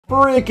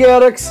Break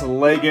addicts,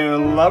 Lego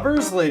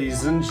lovers,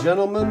 ladies and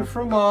gentlemen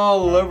from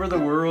all over the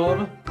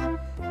world,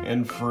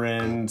 and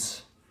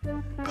friends.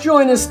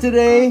 Join us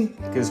today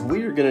because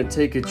we are going to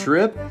take a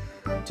trip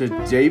to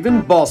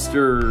Dave &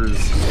 Buster's.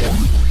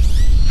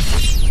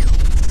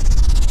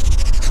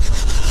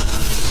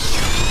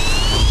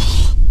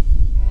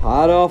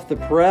 Hot off the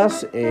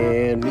press,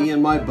 and me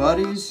and my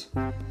buddies,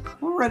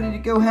 we're ready to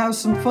go have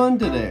some fun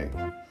today.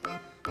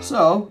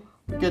 So,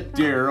 we got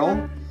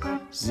Daryl,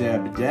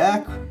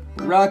 Addict,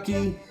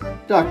 Rocky,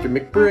 Dr.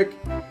 McBrick,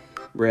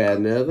 Brad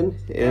and Evan,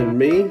 and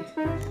me.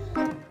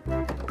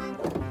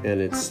 And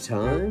it's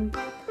time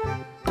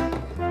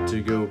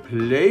to go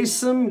play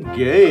some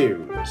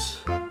games.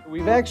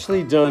 We've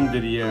actually done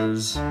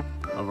videos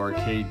of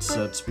arcade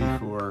sets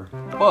before,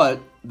 but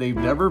they've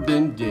never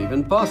been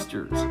Dave &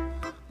 Buster's.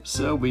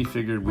 So we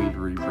figured we'd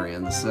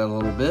rebrand the set a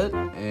little bit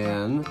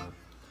and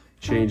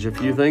change a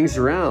few things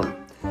around.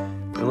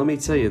 And let me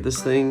tell you,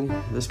 this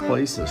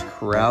place is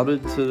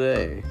crowded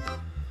today.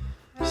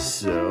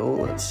 So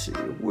let's see,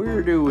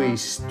 where do we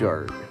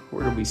start?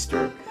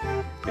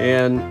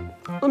 And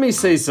let me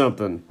say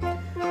something.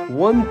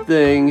 One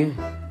thing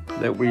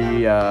that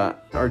we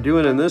are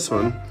doing in this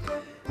one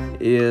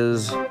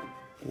is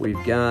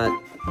we've got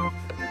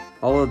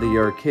all of the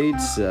arcade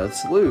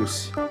sets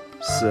loose.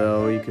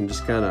 So you can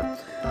just kind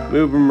of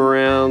move them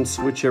around,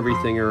 switch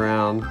everything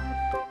around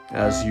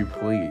as you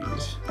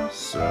please.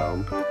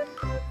 So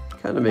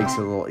kind of makes it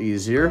a little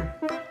easier.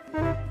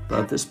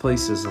 But this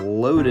place is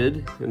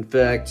loaded. In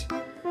fact,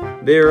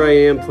 there I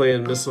am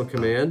playing Missile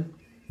Command.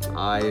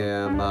 I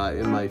am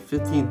in my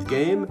 15th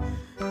game,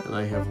 and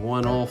I have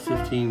won all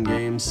 15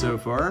 games so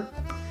far.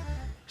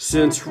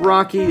 Since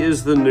Rocky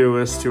is the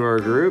newest to our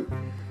group,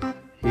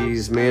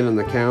 he's manning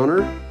the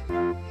counter.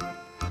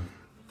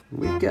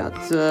 We've got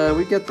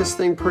this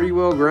thing pretty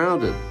well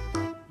grounded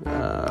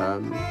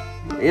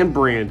and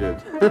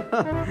branded.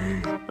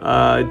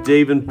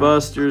 Dave &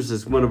 Buster's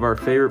is one of our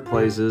favorite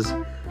places.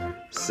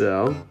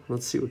 So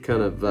let's see what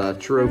kind of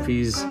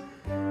trophies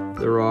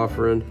they're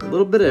offering. A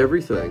little bit of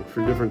everything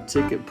for different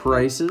ticket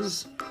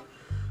prices,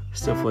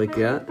 stuff like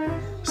that.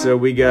 So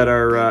we got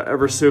our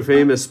ever so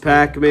famous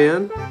Pac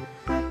Man.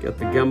 Got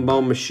the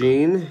gumball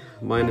machine,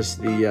 minus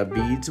the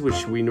beads,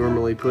 which we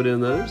normally put in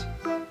those.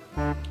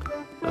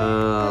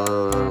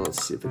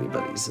 Let's see if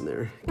anybody's in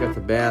there. Got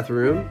the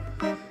bathroom,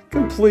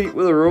 complete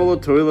with a roll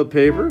of toilet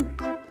paper.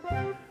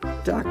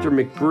 Dr.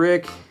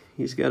 McBrick,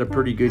 he's got a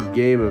pretty good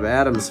game of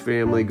Addams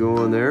Family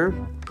going there.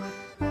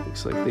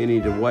 Looks like they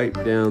need to wipe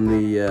down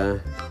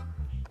the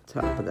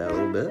top of that a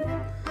little bit.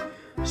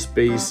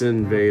 Space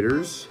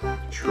Invaders,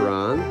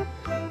 Tron.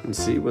 And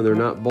see, when they're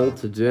not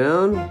bolted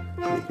down,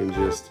 you can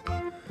just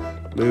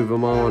move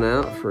them on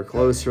out for a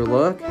closer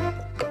look.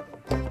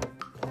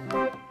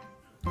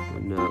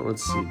 And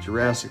let's see,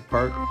 Jurassic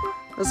Park.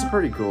 That's a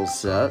pretty cool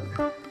set.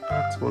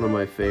 It's one of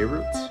my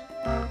favorites.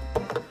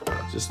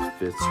 Just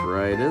fits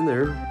right in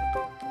there.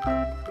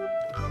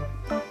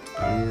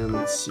 And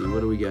let's see, what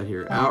do we got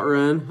here?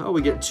 Outrun. Oh,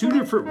 we get two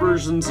different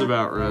versions of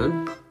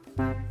Outrun.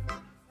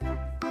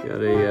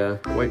 Got a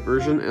white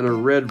version and a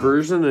red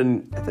version,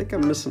 and I think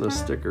I'm missing a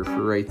sticker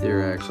for right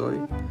there, actually.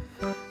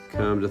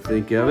 Come to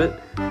think of it.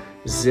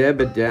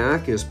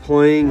 Zebediak is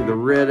playing the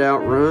red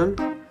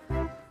Outrun.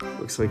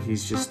 Looks like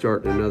he's just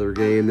starting another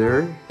game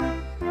there.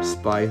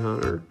 Spy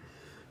Hunter.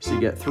 So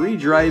you got three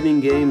driving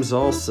games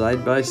all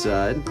side by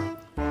side.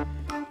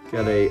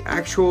 Got a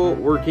actual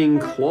working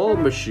claw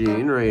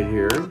machine right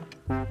here.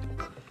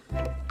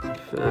 In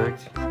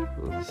fact,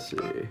 let's see.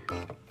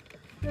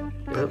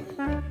 Yep,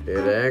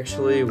 it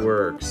actually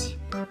works.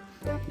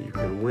 You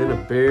can win a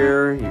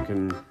bear, you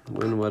can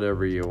win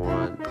whatever you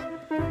want.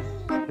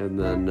 And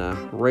then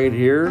right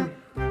here,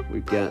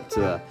 we've got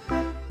an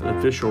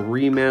official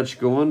rematch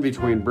going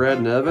between Brad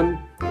and Evan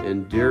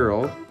and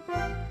Daryl.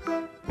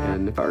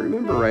 And if I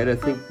remember right, I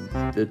think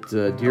that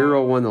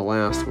Daryl won the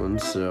last one,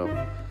 so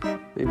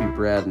maybe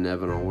Brad and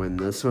Evan will win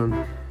this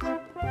one.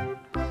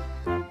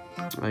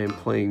 I am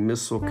playing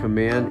Missile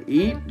Command.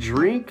 Eat,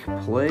 drink,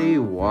 play,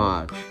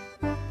 watch.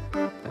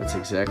 That's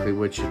exactly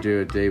what you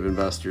do at Dave &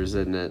 Buster's,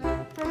 isn't it?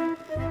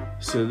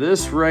 So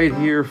this right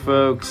here,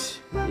 folks,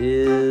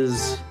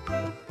 is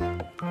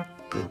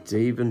the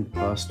Dave &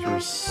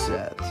 Buster's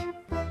set,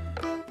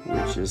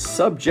 which is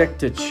subject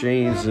to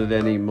change at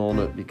any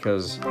moment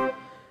because,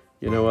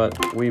 you know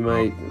what, we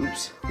might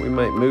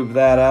move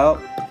that out,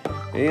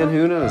 and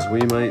who knows,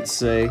 we might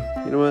say,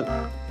 you know what,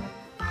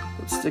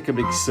 let's stick a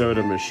big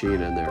soda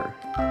machine in there.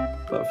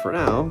 But for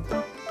now,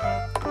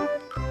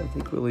 I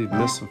think we'll leave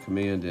Missile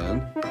Command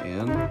in,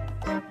 and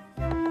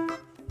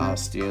I'll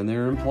stand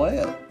there and play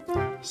it.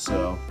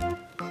 So,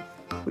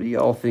 what do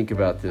y'all think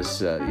about this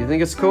set? You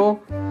think it's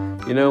cool?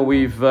 You know,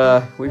 we've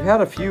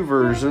had a few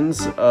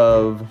versions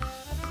of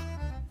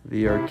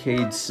the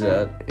arcade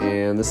set,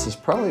 and this is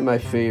probably my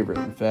favorite.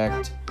 In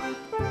fact,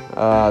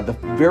 the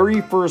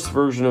very first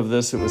version of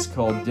this, it was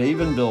called Dave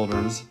 &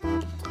 Builders,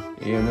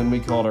 and then we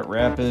called it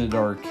Rapid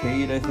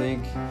Arcade, I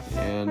think,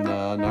 and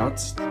now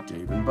it's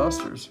Dave &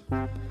 Buster's.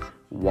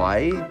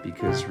 Why?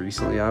 Because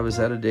recently I was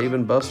at a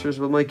Dave & Buster's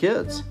with my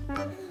kids.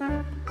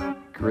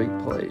 Great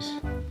place.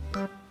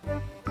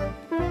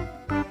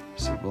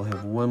 So we'll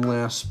have one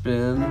last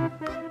spin.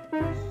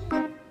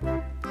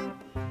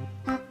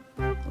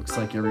 Looks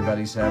like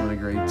everybody's having a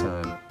great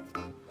time.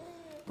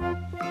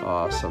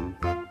 Awesome.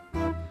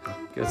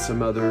 Got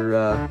some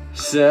other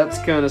sets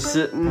kind of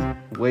sitting,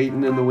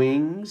 waiting in the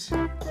wings.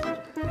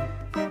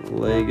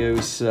 Lego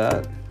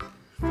set.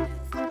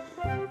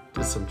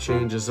 Did some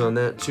changes on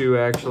that too,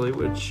 actually,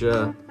 which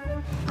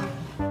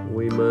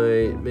we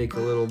might make a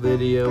little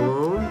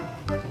video on.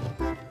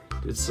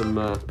 Did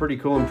some pretty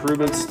cool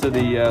improvements to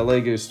the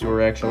Lego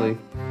store, actually.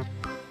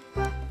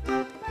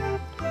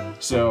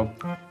 So,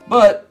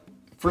 but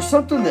for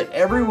something that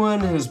everyone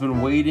has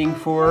been waiting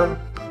for,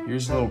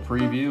 here's a little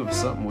preview of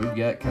something we've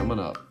got coming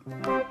up.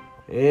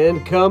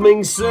 And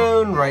coming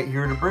soon, right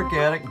here to Brick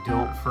Addict,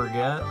 don't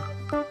forget,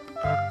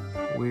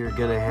 we are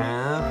gonna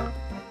have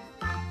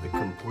the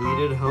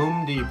completed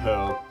Home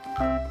Depot.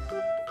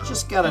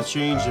 Just gotta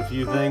change a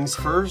few things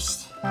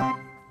first.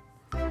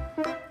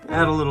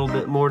 Add a little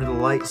bit more to the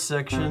light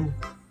section.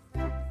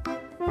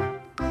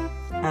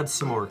 Add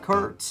some more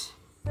carts.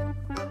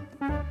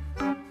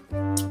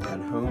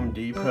 And Home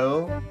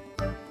Depot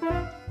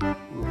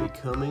will be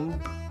coming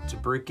to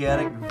Brick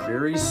Addict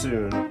very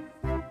soon.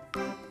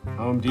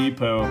 Home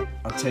Depot,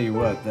 I'll tell you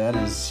what, that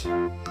is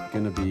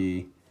gonna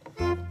be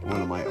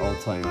one of my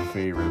all-time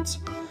favorites.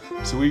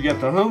 So we've got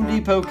the Home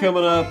Depot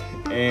coming up,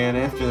 and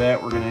after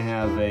that we're gonna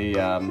have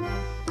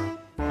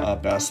a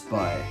Best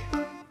Buy.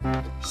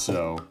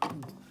 So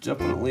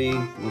definitely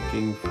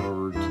looking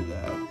forward to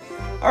that.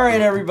 All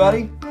right,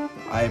 everybody,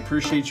 I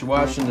appreciate you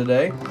watching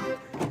today,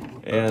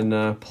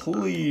 and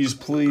please,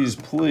 please,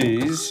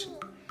 please,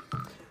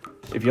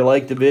 if you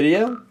like the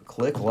video,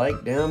 click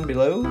like down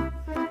below.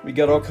 We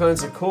got all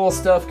kinds of cool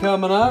stuff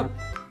coming up.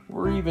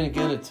 We're even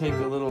gonna take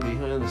a little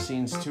behind the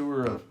scenes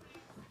tour of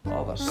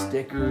all the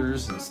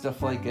stickers and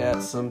stuff like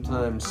that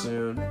sometime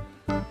soon.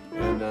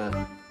 And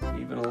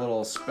even a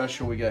little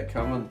special we got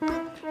coming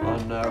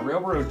on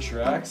railroad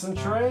tracks and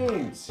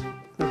trains.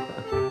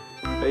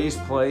 Base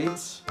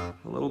plates,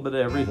 a little bit of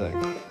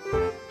everything.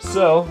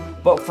 So,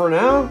 but for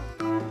now,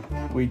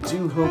 we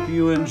do hope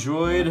you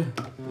enjoyed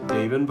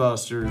Dave &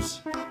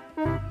 Buster's.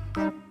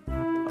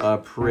 A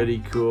pretty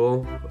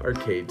cool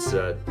arcade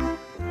set.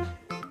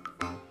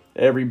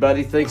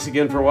 Everybody, thanks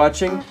again for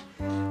watching.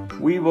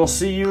 We will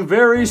see you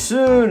very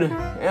soon.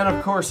 And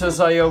of course, as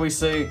I always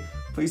say,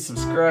 please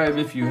subscribe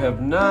if you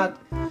have not.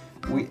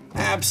 We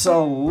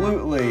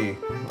absolutely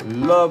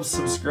love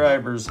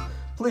subscribers.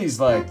 Please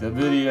like the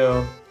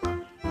video.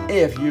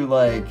 If you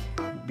like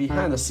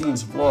behind the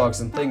scenes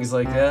vlogs and things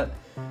like that,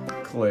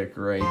 click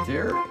right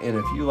there. And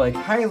if you like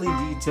highly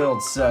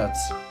detailed sets,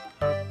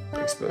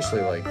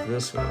 especially like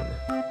this one,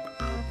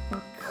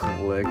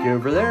 click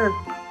over there.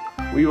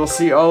 We will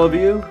see all of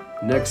you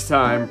next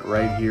time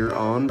right here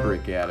on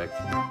Brick Addict.